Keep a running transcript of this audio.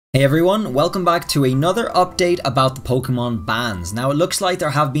Hey everyone, welcome back to another update about the Pokemon bans. Now it looks like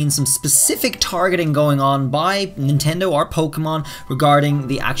there have been some specific targeting going on by Nintendo or Pokemon regarding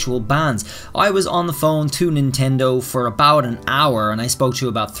the actual bans. I was on the phone to Nintendo for about an hour and I spoke to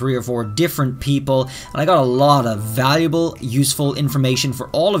about 3 or 4 different people and I got a lot of valuable, useful information for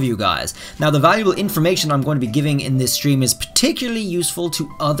all of you guys. Now the valuable information I'm going to be giving in this stream is particularly useful to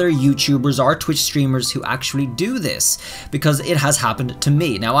other YouTubers or Twitch streamers who actually do this because it has happened to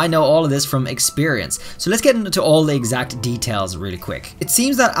me. Now I know all of this from experience, so let's get into all the exact details really quick. It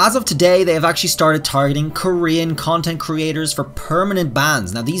seems that as of today they have actually started targeting Korean content creators for permanent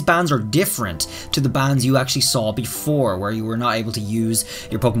bans. Now these bans are different to the bans you actually saw before where you were not able to use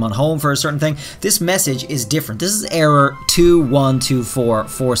your Pokemon Home for a certain thing. This message is different. This is error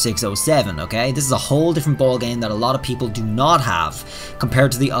 21244607, okay? This is a whole different ball game that a lot of people do not have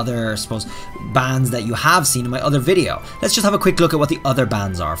compared to the other, I suppose, bans that you have seen in my other video. Let's just have a quick look at what the other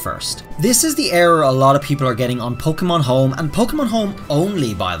bans are first. This is the error a lot of people are getting on Pokemon Home, and Pokemon Home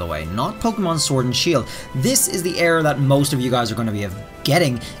only, by the way, not Pokemon Sword and Shield. This is the error that most of you guys are going to be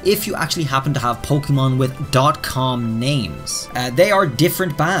getting if you actually happen to have Pokemon with .com names. They are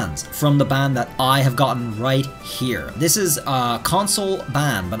different bans from the ban that I have gotten right here. This is a console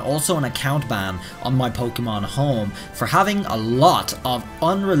ban, but also an account ban on my Pokemon Home for having a lot of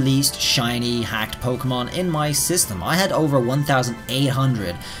unreleased shiny hacked Pokemon in my system. I had over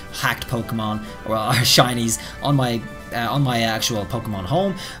 1,800 hacked Pokemon, or shinies on my actual Pokemon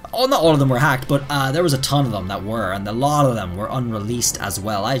Home. Oh, not all of them were hacked, but there was a ton of them that were, and a lot of them were unreleased as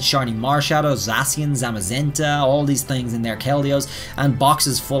well. I had shiny Marshadow, Zacian, Zamazenta, all these things in there, Keldeos, and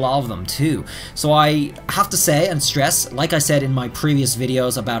boxes full of them too. So I have to say and stress, like I said in my previous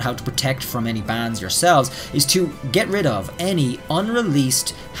videos about how to protect from any bans yourselves, is to get rid of any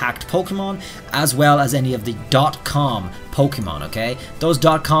unreleased hacked Pokemon, as well as any of the .com Pokemon, okay? Those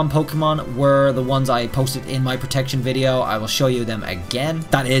 .com Pokemon were the ones I posted in my protection video. I will show you them again.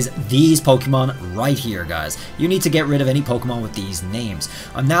 That is these Pokemon right here, guys. You need to get rid of any Pokemon with these names.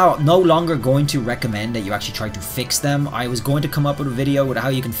 I'm now no longer going to recommend that you actually try to fix them. I was going to come up with a video with how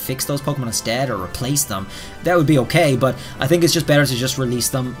you can fix those Pokemon instead or replace them. That would be okay, but I think it's just better to just release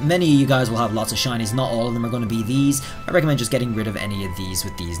them. Many of you guys will have lots of shinies. Not all of them are going to be these. I recommend just getting rid of any of these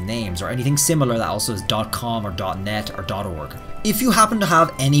with these names or anything similar that also is .com or .net or .org. If you happen to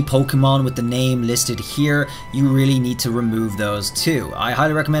have any Pokemon with the name listed here, you really need to remove those too. I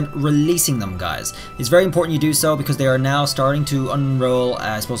highly recommend releasing them, guys. It's very important you do so because they are now starting to unroll,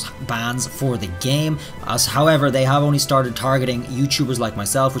 I suppose, bans for the game. However, they have only started targeting YouTubers like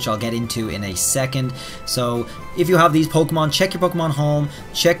myself, which I'll get into in a second. So if you have these Pokemon, check your Pokemon Home,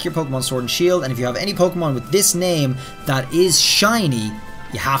 check your Pokemon Sword and Shield, and if you have any Pokemon with this name that is shiny,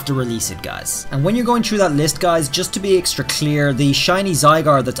 you have to release it, guys. And when you're going through that list, guys, just to be extra clear, the shiny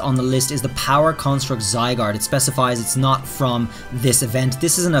Zygarde that's on the list is the Power Construct Zygarde. It specifies it's not from this event.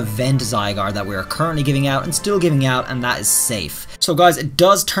 This is an event Zygarde that we are currently giving out and still giving out, and that is safe. So guys, it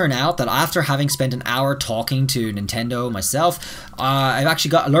does turn out that after having spent an hour talking to Nintendo myself, I've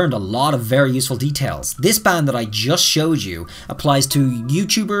actually learned a lot of very useful details. This ban that I just showed you applies to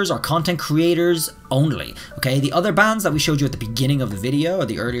YouTubers or content creators only, okay? The other bans that we showed you at the beginning of the video, or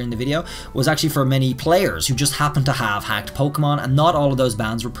the earlier in the video, was actually for many players who just happen to have hacked Pokemon, and not all of those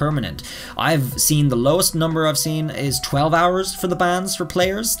bans were permanent. I've seen the lowest number I've seen is 12 hours for the bans for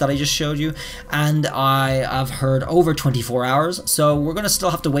players that I just showed you, and I have heard over 24 hours, so we're going to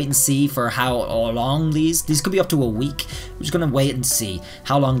still have to wait and see for how long these could be up to a week. We're just going to wait and see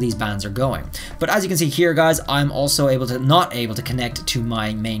how long these bans are going. But as you can see here, guys, I'm also not able to connect to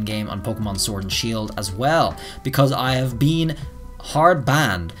my main game on Pokemon Sword and Shield as well, because I have been hard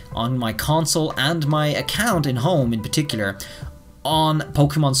banned on my console and my account in Home in particular on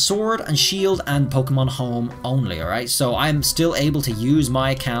Pokemon Sword and Shield and Pokemon Home only, alright? So I'm still able to use my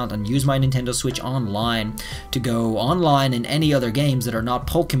account and use my Nintendo Switch Online to go online in any other games that are not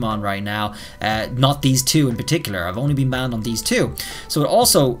Pokemon right now, not these two in particular. I've only been banned on these two. So it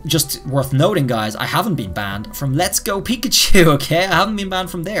also, just worth noting, guys, I haven't been banned from Let's Go Pikachu, okay? I haven't been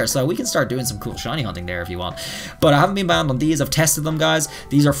banned from there, so we can start doing some cool shiny hunting there if you want. But I haven't been banned on these. I've tested them, guys.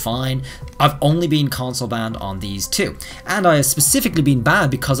 These are fine. I've only been console banned on these two. And I have specifically been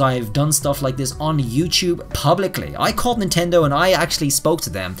banned because I've done stuff like this on YouTube publicly. I called Nintendo and I actually spoke to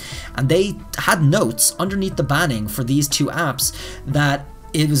them, and they had notes underneath the banning for these two apps that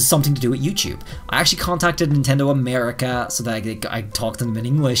it was something to do with YouTube. I actually contacted Nintendo America so that I talked to them in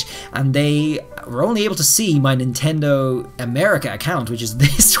English, and they were only able to see my Nintendo America account, which is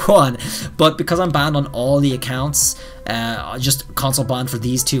this one, but because I'm banned on all the accounts just console banned for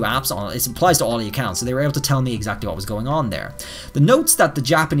these two apps. It applies to all the accounts, so they were able to tell me exactly what was going on there. The notes that the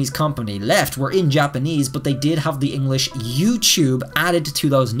Japanese company left were in Japanese, but they did have the English YouTube added to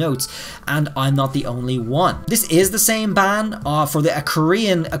those notes, and I'm not the only one. This is the same ban for a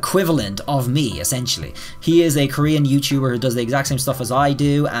Korean equivalent of me, essentially. He is a Korean YouTuber who does the exact same stuff as I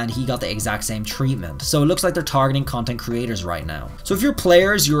do, and he got the exact same treatment. So it looks like they're targeting content creators right now. So if you're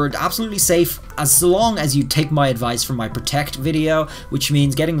players, you're absolutely safe as long as you take my advice from my protect video, which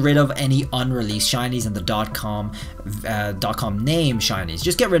means getting rid of any unreleased shinies and the .com name shinies.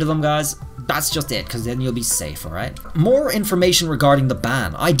 Just get rid of them, guys. That's just it, because then you'll be safe, alright? More information regarding the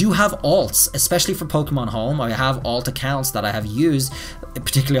ban. I do have alts, especially for Pokemon Home. I have alt accounts that I have used,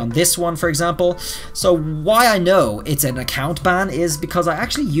 particularly on this one, for example. So why I know it's an account ban is because I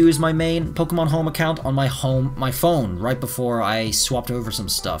actually used my main Pokemon Home account on my phone right before I swapped over some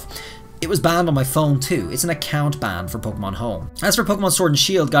stuff. It was banned on my phone too. It's an account ban for Pokemon Home. As for Pokemon Sword and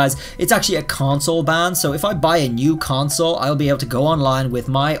Shield, guys, it's actually a console ban. So if I buy a new console, I'll be able to go online with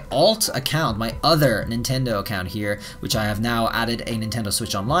my alt account, my other Nintendo account here, which I have now added a Nintendo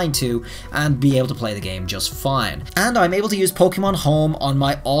Switch Online to, and be able to play the game just fine. And I'm able to use Pokemon Home on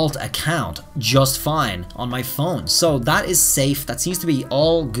my alt account just fine on my phone. So that is safe. That seems to be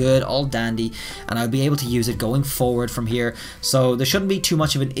all good, all dandy, and I'll be able to use it going forward from here. So there shouldn't be too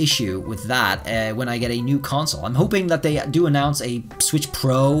much of an issue with that when I get a new console. I'm hoping that they do announce a Switch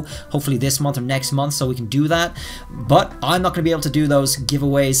Pro, hopefully this month or next month, so we can do that. But I'm not going to be able to do those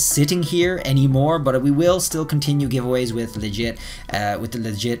giveaways sitting here anymore, but we will still continue giveaways with the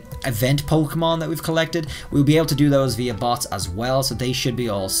legit event Pokemon that we've collected. We'll be able to do those via bots as well, so they should be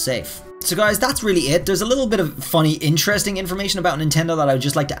all safe. So guys, that's really it. There's a little bit of funny, interesting information about Nintendo that I would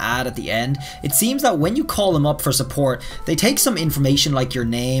just like to add at the end. It seems that when you call them up for support, they take some information like your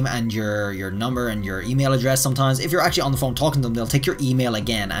name and your number and your email address sometimes. If you're actually on the phone talking to them, they'll take your email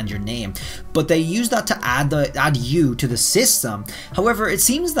again and your name. But they use that to add you to the system. However, it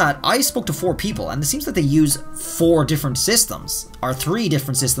seems that I spoke to 4 people, and it seems that they use 4 different systems, or 3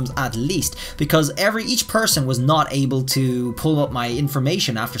 different systems at least, because each person was not able to pull up my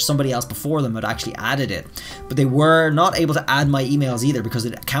information after somebody else before them had actually added it. But they were not able to add my emails either because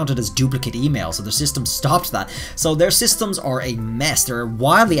it counted as duplicate emails, so their system stopped that. So their systems are a mess. They're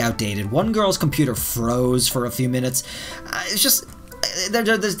wildly outdated. One girl's computer froze for a few minutes. It's just... they're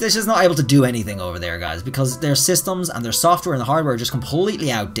just not able to do anything over there, guys, because their systems and their software and the hardware are just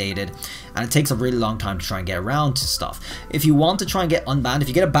completely outdated, and it takes a really long time to try and get around to stuff. If you want to try and get unbanned, if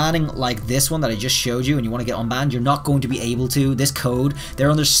you get a banning like this one that I just showed you and you want to get unbanned, you're not going to be able to. This code, they're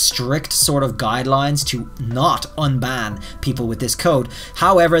under strict sort of guidelines to not unban people with this code.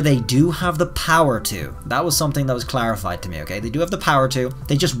 However, they do have the power to. That was something that was clarified to me, okay? They do have the power to.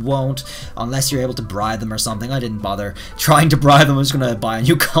 They just won't unless you're able to bribe them or something. I didn't bother trying to bribe them. I'm just gonna buy a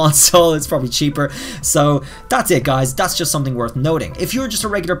new console. It's probably cheaper. So that's it, guys. That's just something worth noting. If you're just a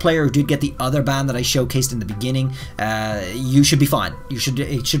regular player who did get the other ban that I showcased in the beginning, you should be fine.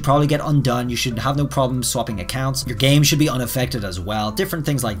 It should probably get undone. You should have no problem swapping accounts. Your game should be unaffected as well. Different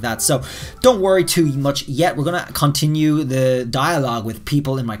things like that. So don't worry too much yet. We're gonna continue the dialogue with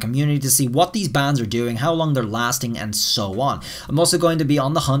people in my community to see what these bans are doing, how long they're lasting, and so on. I'm also going to be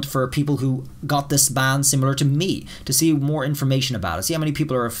on the hunt for people who got this ban similar to me to see more information about it, see how many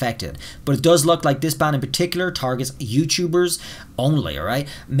people are affected. But it does look like this ban in particular targets YouTubers only, alright?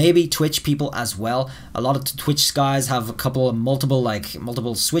 Maybe Twitch people as well. A lot of Twitch guys have a couple of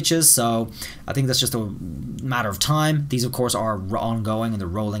multiple switches, so I think that's just a matter of time. These of course are ongoing and they're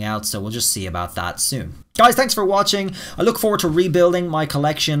rolling out, so we'll just see about that soon. Guys, thanks for watching. I look forward to rebuilding my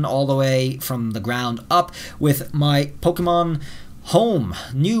collection all the way from the ground up with my Pokemon Home,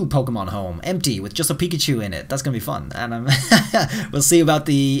 new Pokemon Home, empty with just a Pikachu in it. That's gonna be fun, and we'll see about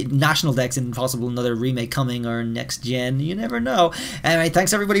the national decks and possible another remake coming or next gen. You never know. Anyway,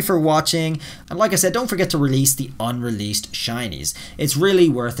 thanks everybody for watching, and like I said, don't forget to release the unreleased shinies. It's really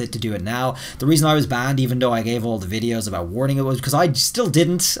worth it to do it now. The reason I was banned, even though I gave all the videos about warning it, was because I still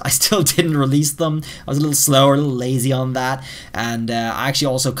didn't release them. I was a little slower, a little lazy on that, and I actually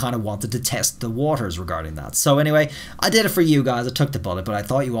also kind of wanted to test the waters regarding that. So anyway, I did it for you guys. I took the bullet, but I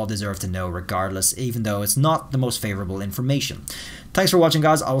thought you all deserved to know regardless, even though it's not the most favorable information. Thanks for watching,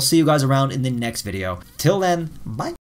 guys. I will see you guys around in the next video. Till then, bye.